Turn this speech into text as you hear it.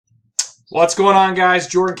What's going on, guys?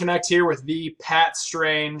 Jordan Connect here with the Pat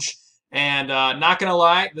Strange. And not going to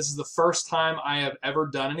lie, this is the first time I have ever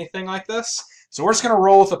done anything like this. So we're just going to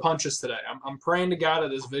roll with the punches today. I'm praying to God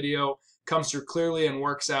that this video comes through clearly and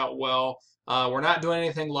works out well. We're not doing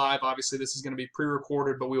anything live. Obviously, this is going to be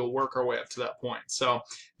pre-recorded, but we will work our way up to that point. So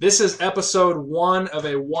this is episode 1 of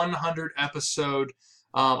a 100 episode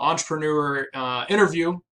entrepreneur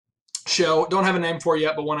interview show. Don't have a name for it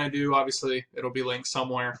yet, but when I do, obviously, it'll be linked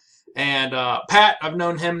somewhere. And Pat, I've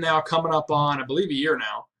known him now coming up on, I believe, a year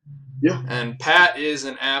now. Yeah. And Pat is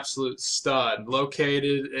an absolute stud,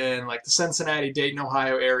 located in like the Cincinnati, Dayton,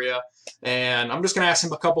 Ohio area. And I'm just going to ask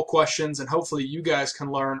him a couple questions, and hopefully you guys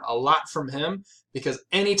can learn a lot from him, because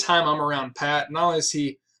anytime I'm around Pat, not only is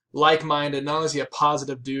he like-minded, not only is he a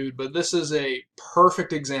positive dude, but this is a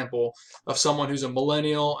perfect example of someone who's a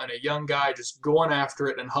millennial and a young guy just going after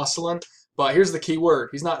it and hustling. But here's the key word.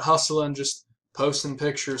 He's not hustling, just posting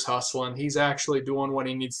pictures, hustling. He's actually doing what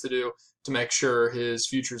he needs to do to make sure his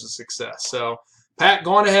future is a success. So, Pat,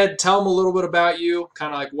 go on ahead, tell him a little bit about you,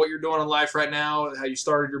 kind of like what you're doing in life right now, how you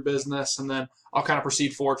started your business, and then I'll kind of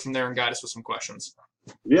proceed forward from there and guide us with some questions.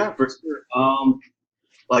 Yeah, for sure.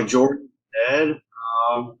 Like Jordan said,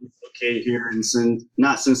 located here in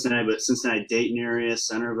not Cincinnati, but Cincinnati, Dayton area,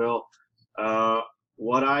 Centerville.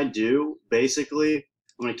 What I do, basically,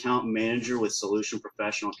 I'm an account manager with Solution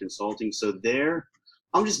Professional Consulting. So there,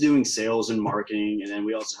 I'm just doing sales and marketing, and then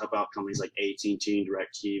we also help out companies like AT&T and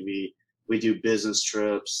DirecTV. We do business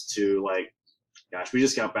trips to we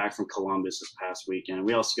just got back from Columbus this past weekend.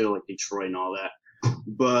 We also go to like Detroit and all that.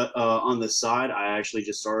 But on the side, I actually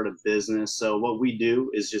just started a business. So what we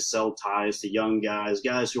do is just sell ties to young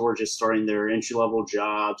guys who are just starting their entry-level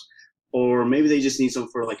jobs, or maybe they just need some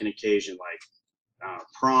for like an occasion, like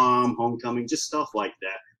prom, homecoming, just stuff like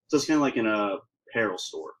that. So it's kind of like an apparel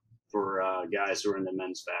store for guys who are into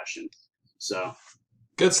men's fashion. So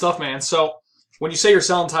good stuff, man. So when you say you're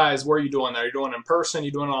selling ties, where are you doing that? Are you doing it in person? Are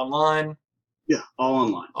you doing it online? Yeah, all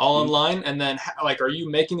online. All online? And then, like, are you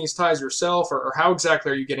making these ties yourself, or how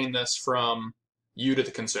exactly are you getting this from you to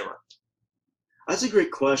the consumer? That's a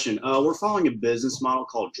great question. We're following a business model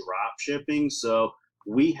called drop shipping. So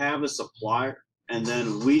we have a supplier, and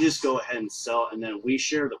then we just go ahead and sell it, and then we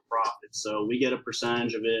share the profit. So we get a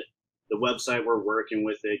percentage of it. The website we're working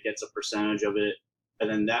with it gets a percentage of it, and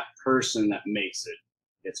then that person that makes it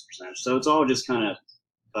gets a percentage. So it's all just kind of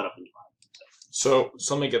cut up and divided. So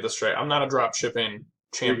let me get this straight. I'm not a drop shipping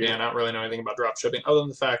champion. I don't really know anything about drop shipping, other than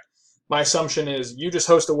the fact my assumption is you just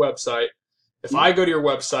host a website. If I go to your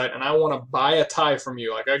website and I want to buy a tie from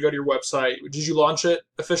you, like I go to your website, did you launch it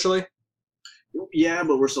officially? Yeah,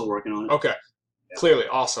 but we're still working on it. Okay. Yeah. Clearly.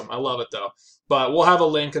 Awesome. I love it, though. But we'll have a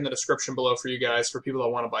link in the description below for you guys for people that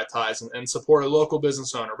want to buy ties and support a local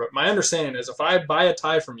business owner. But my understanding is if I buy a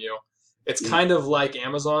tie from you, it's kind of like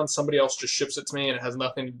Amazon. Somebody else just ships it to me and it has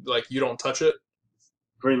nothing, like you don't touch it.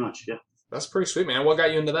 Pretty much, yeah. That's pretty sweet, man. What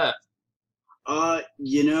got you into that? I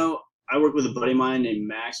work with a buddy of mine named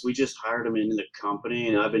Max. We just hired him into the company,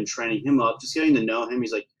 and I've been training him up, just getting to know him.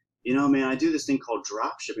 He's like, man, I do this thing called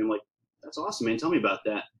drop shipping. I'm like, that's awesome, man. Tell me about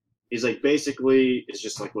that. He's like, basically, it's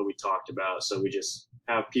just like what we talked about. So we just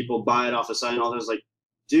have people buy it off the site and all that. I was like,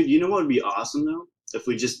 dude, you know what would be awesome, though? If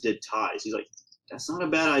we just did ties. He's like, that's not a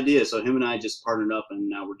bad idea. So him and I just partnered up, and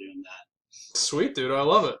now we're doing that. Sweet, dude. I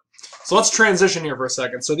love it. So let's transition here for a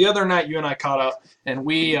second. So the other night, you and I caught up, and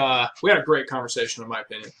we had a great conversation, in my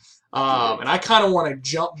opinion. And I kind of want to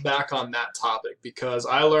jump back on that topic because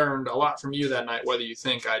I learned a lot from you that night, whether you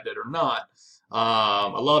think I did or not.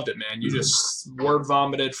 I loved it, man. You just word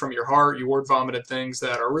vomited from your heart. You word vomited things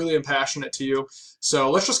that are really impassionate to you.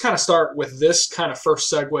 So let's just kind of start with this kind of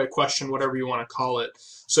first segue question, whatever you want to call it.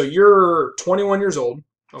 So you're 21 years old,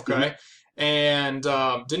 okay, and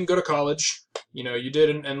didn't go to college. You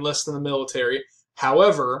did enlist in the military.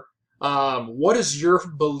 However, what is your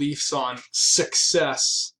beliefs on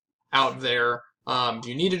success out there? Do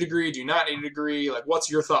you need a degree? Do you not need a degree? Like, what's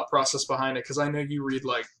your thought process behind it? Because I know you read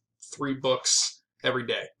like 3 books every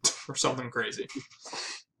day or something crazy.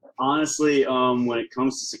 Honestly, when it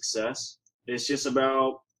comes to success, it's just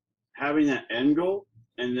about having that end goal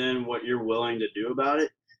and then what you're willing to do about it.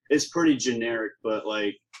 It's pretty generic, but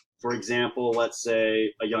like, for example, let's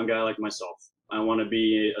say a young guy like myself, I want to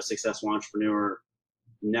be a successful entrepreneur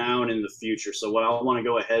now and in the future. So what I want to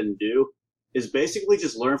go ahead and do is basically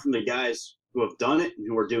just learn from the guys who have done it and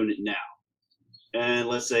who are doing it now. And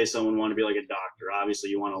let's say someone want to be like a doctor. Obviously,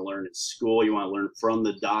 you want to learn in school. You want to learn from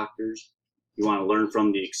the doctors. You want to learn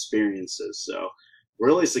from the experiences. So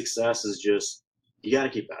really success is just, you got to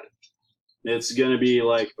keep at it. It's going to be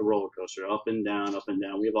like a roller coaster, up and down, up and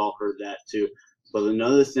down. We've all heard that too. But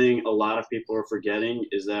another thing a lot of people are forgetting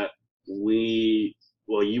is that you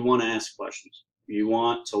want to ask questions. You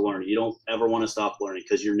want to learn. You don't ever want to stop learning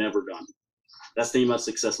because you're never done. That's the thing about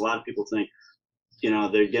success. A lot of people think, they're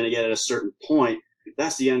going to get at a certain point.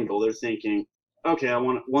 That's the end goal. They're thinking, okay,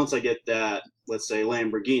 once I get that, let's say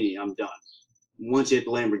Lamborghini, I'm done. Once you hit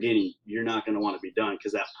the Lamborghini, you're not going to want to be done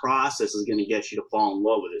because that process is going to get you to fall in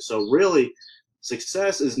love with it. So really,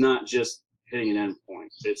 success is not just hitting an end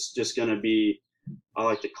point. It's just going to be, I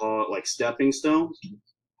like to call it like stepping stones.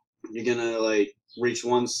 You're going to like reach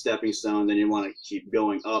one stepping stone, then you want to keep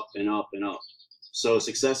going up and up and up. So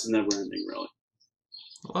success is never ending, really.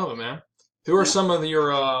 Love it, man. Who are some of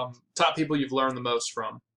your top people you've learned the most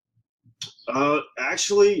from?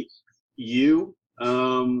 Actually, you.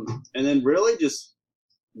 And then really just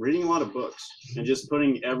reading a lot of books and just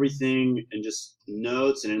putting everything in just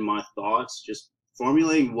notes and in my thoughts, just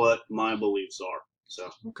formulating what my beliefs are. So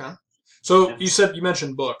okay. So you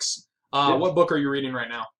mentioned books. What book are you reading right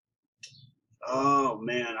now? Oh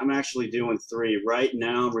man, I'm actually doing 3 right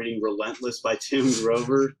now. I'm reading Relentless by Tim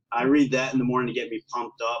Grover. I read that in the morning to get me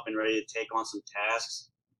pumped up and ready to take on some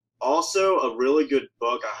tasks. Also, a really good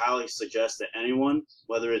book I highly suggest to anyone,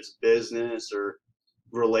 whether it's business or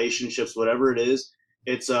relationships, whatever it is.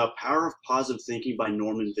 It's Power of Positive Thinking by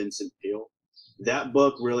Norman Vincent Peale. That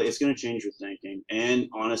book really, it's going to change your thinking and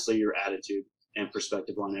honestly your attitude and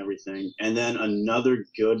perspective on everything. And then another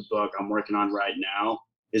good book I'm working on right now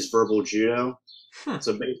is Verbal Judo.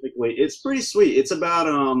 So basically, it's pretty sweet. It's about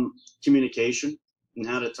communication and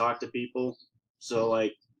how to talk to people. So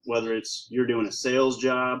like whether it's you're doing a sales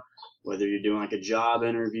job, whether you're doing like a job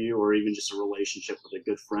interview, or even just a relationship with a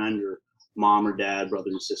good friend or mom or dad, brother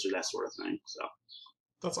and sister, that sort of thing. So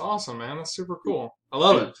that's awesome, man. That's super cool. I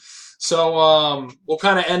love it. So we'll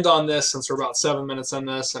kind of end on this since we're about 7 minutes in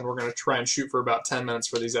this, and we're going to try and shoot for about 10 minutes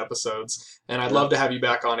for these episodes. And I'd love to have you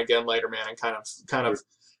back on again later, man, and kind of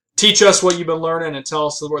teach us what you've been learning and tell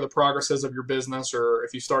us where the progress is of your business or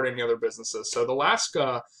if you start any other businesses. So the last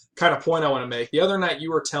kind of point I want to make, the other night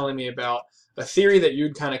you were telling me about a theory that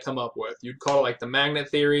you'd kind of come up with. You'd call it like the magnet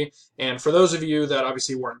theory. And for those of you that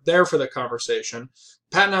obviously weren't there for the conversation,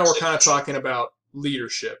 Pat and I were kind of talking about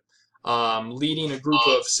leadership, leading a group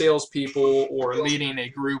of salespeople or leading a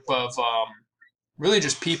group of really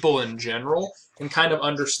just people in general, and kind of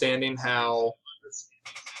understanding how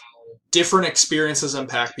different experiences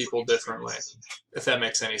impact people differently, if that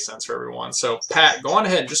makes any sense for everyone. So, Pat, go on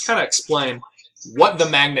ahead and just kind of explain what the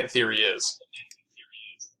magnet theory is.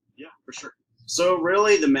 Yeah, for sure. So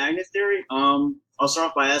really, the magnet theory, I'll start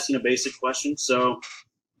off by asking a basic question. So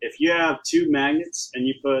if you have 2 magnets and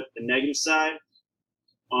you put the negative side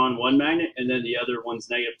on one magnet and then the other one's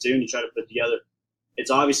 -2 and you try to put together,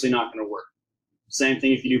 it's obviously not going to work. Same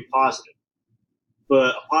thing if you do positive.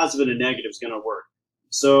 But a positive and a negative is going to work.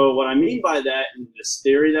 So what I mean by that, and this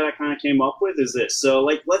theory that I kind of came up with, is this. So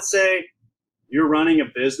like, let's say you're running a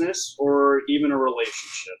business or even a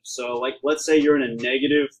relationship. So like, let's say you're in a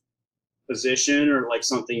negative position or like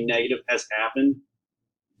something negative has happened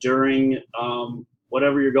during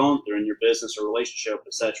whatever you're going through in your business or relationship,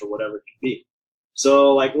 etc., whatever it could be.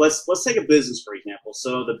 So like, let's take a business, for example.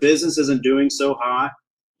 So the business isn't doing so hot.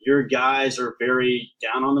 Your guys are very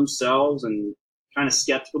down on themselves and kind of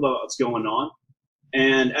skeptical about what's going on.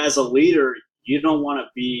 And as a leader, you don't want to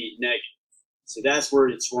be negative. So that's where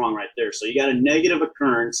it's wrong right there. So you got a negative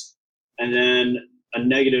occurrence and then a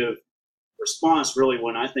negative response. Really,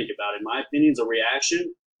 when I think about it, in my opinion, is a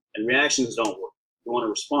reaction, and reactions don't work. You want to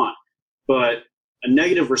respond. But a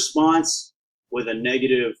negative response with a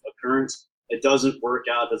negative occurrence, it doesn't work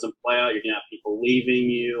out, it doesn't play out. You're going to have people leaving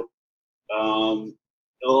you. It'll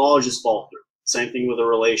all just fall through. Same thing with a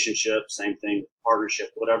relationship, same thing with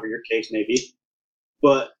partnership, whatever your case may be.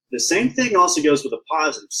 But the same thing also goes with a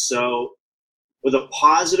positive. So with a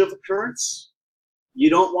positive occurrence, you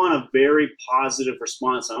don't want a very positive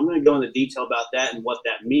response. And I'm going to go into detail about that and what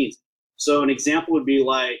that means. So an example would be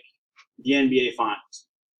like the NBA Finals.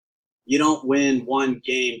 You don't win one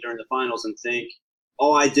game during the finals and think,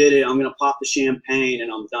 oh, I did it, I'm going to pop the champagne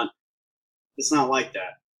and I'm done. It's not like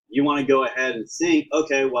that. You want to go ahead and think,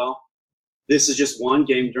 okay, well, this is just one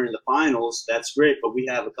game during the finals. That's great, but we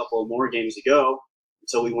have a couple of more games to go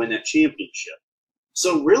until we win that championship.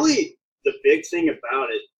 So really, the big thing about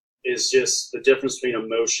it is just the difference between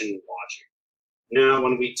emotion and logic. Now,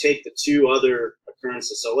 when we take the 2 other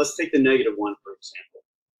occurrences, so let's take the negative one, for example.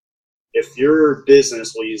 If your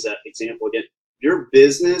business, we'll use that example again, your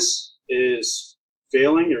business is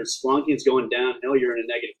failing, or it's flunking, it's going downhill, you're in a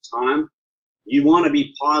negative time, you want to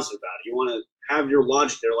be positive about it. You want to have your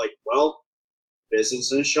logic there like, well,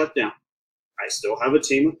 business is shut down. I still have a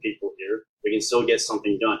team of people here. We can still get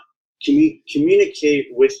something done. Communicate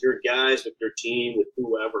with your guys, with your team, with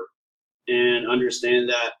whoever, and understand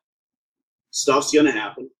that stuff's going to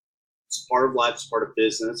happen. It's part of life. It's part of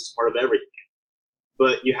business. It's part of everything.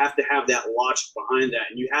 But you have to have that logic behind that,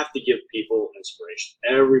 and you have to give people inspiration.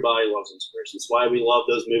 Everybody loves inspiration. That's why we love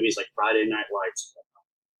those movies like Friday Night Lights.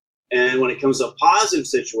 And when it comes to a positive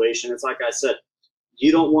situation, it's like I said,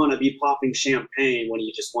 you don't want to be popping champagne when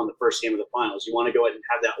you just won the first game of the finals. You want to go ahead and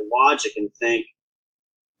have that logic and think,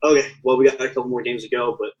 okay, well, we got a couple more games to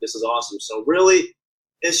go, but this is awesome. So really,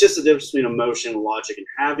 it's just the difference between emotion and logic and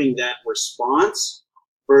having that response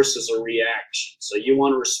versus a reaction. So you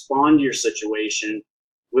want to respond to your situation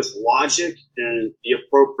with logic and the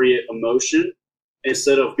appropriate emotion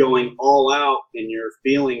instead of going all out in your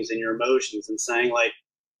feelings and your emotions and saying like,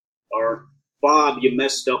 or Bob, you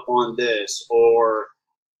messed up on this, or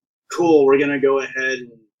cool, we're going to go ahead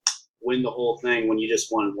and win the whole thing when you just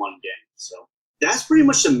won one game. So that's pretty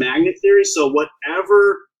much the magnet theory. So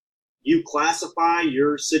whatever you classify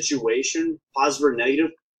your situation, positive or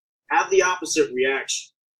negative, have the opposite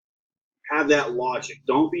reaction. Have that logic.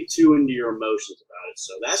 Don't be too into your emotions about it.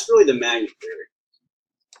 So that's really the magnet theory.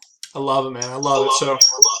 I love it, man. I love it. So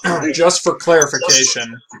just for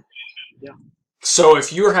clarification, yeah. So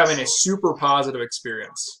if you're having a super positive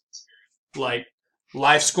experience, like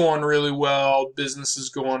life's going really well, business is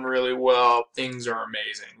going really well, things are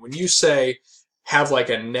amazing. When you say have like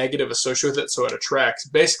a negative associated with it so it attracts,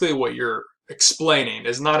 basically what you're explaining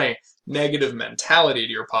is not a negative mentality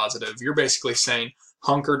to your positive. You're basically saying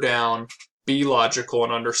hunker down, be logical,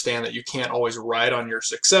 and understand that you can't always ride on your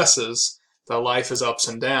successes, that life is ups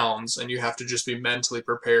and downs, and you have to just be mentally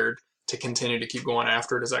prepared to continue to keep going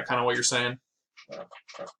after it. Is that kind of what you're saying? So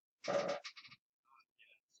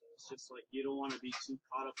it's just like you don't want to be too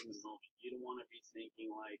caught up in the moment. You don't want to be thinking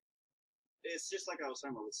like, it's just like I was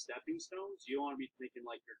talking about with stepping stones. You don't want to be thinking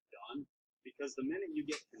like you're done, because the minute you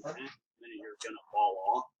get content, the minute you're going to fall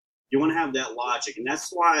off, you want to have that logic. And that's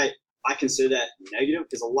why I consider that negative,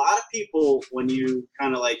 because a lot of people, when you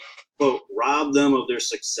kind of like, quote, rob them of their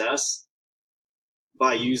success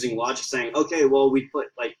by using logic, saying, okay, well,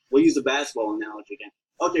 we'll use the basketball analogy again.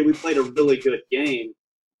 Okay, we played a really good game,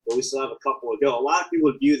 but we still have a couple to go. A lot of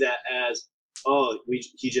people view that as, oh,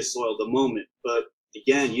 he just soiled the moment. But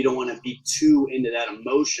again, you don't want to be too into that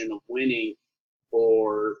emotion of winning,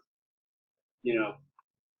 or,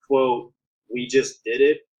 quote, we just did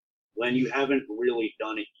it, when you haven't really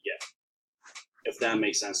done it yet, if that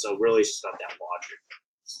makes sense. So really, it's just about that logic.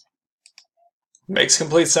 Makes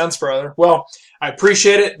complete sense, brother. Well, I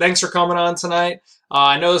appreciate it. Thanks for coming on tonight.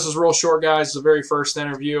 I know this is real short, guys. It's the very first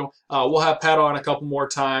interview. We'll have Pat on a couple more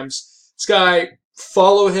times. This guy,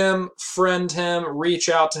 follow him, friend him, reach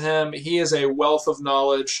out to him. He is a wealth of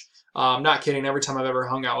knowledge. I'm not kidding. Every time I've ever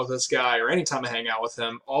hung out with this guy, or any time I hang out with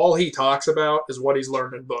him, all he talks about is what he's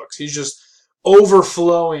learned in books. He's just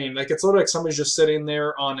overflowing. Like, it's literally like somebody's just sitting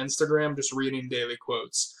there on Instagram just reading daily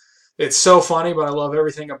quotes. It's so funny, but I love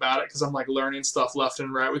everything about it because I'm like learning stuff left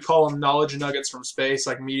and right. We call them knowledge nuggets from space,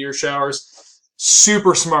 like meteor showers.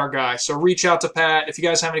 Super smart guy. So reach out to Pat. If you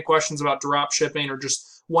guys have any questions about drop shipping or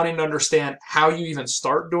just wanting to understand how you even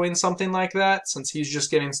start doing something like that, since he's just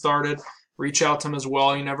getting started, reach out to him as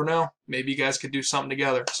well. You never know. Maybe you guys could do something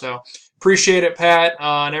together. So appreciate it, Pat,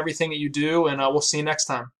 and everything that you do, and we'll see you next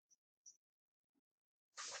time.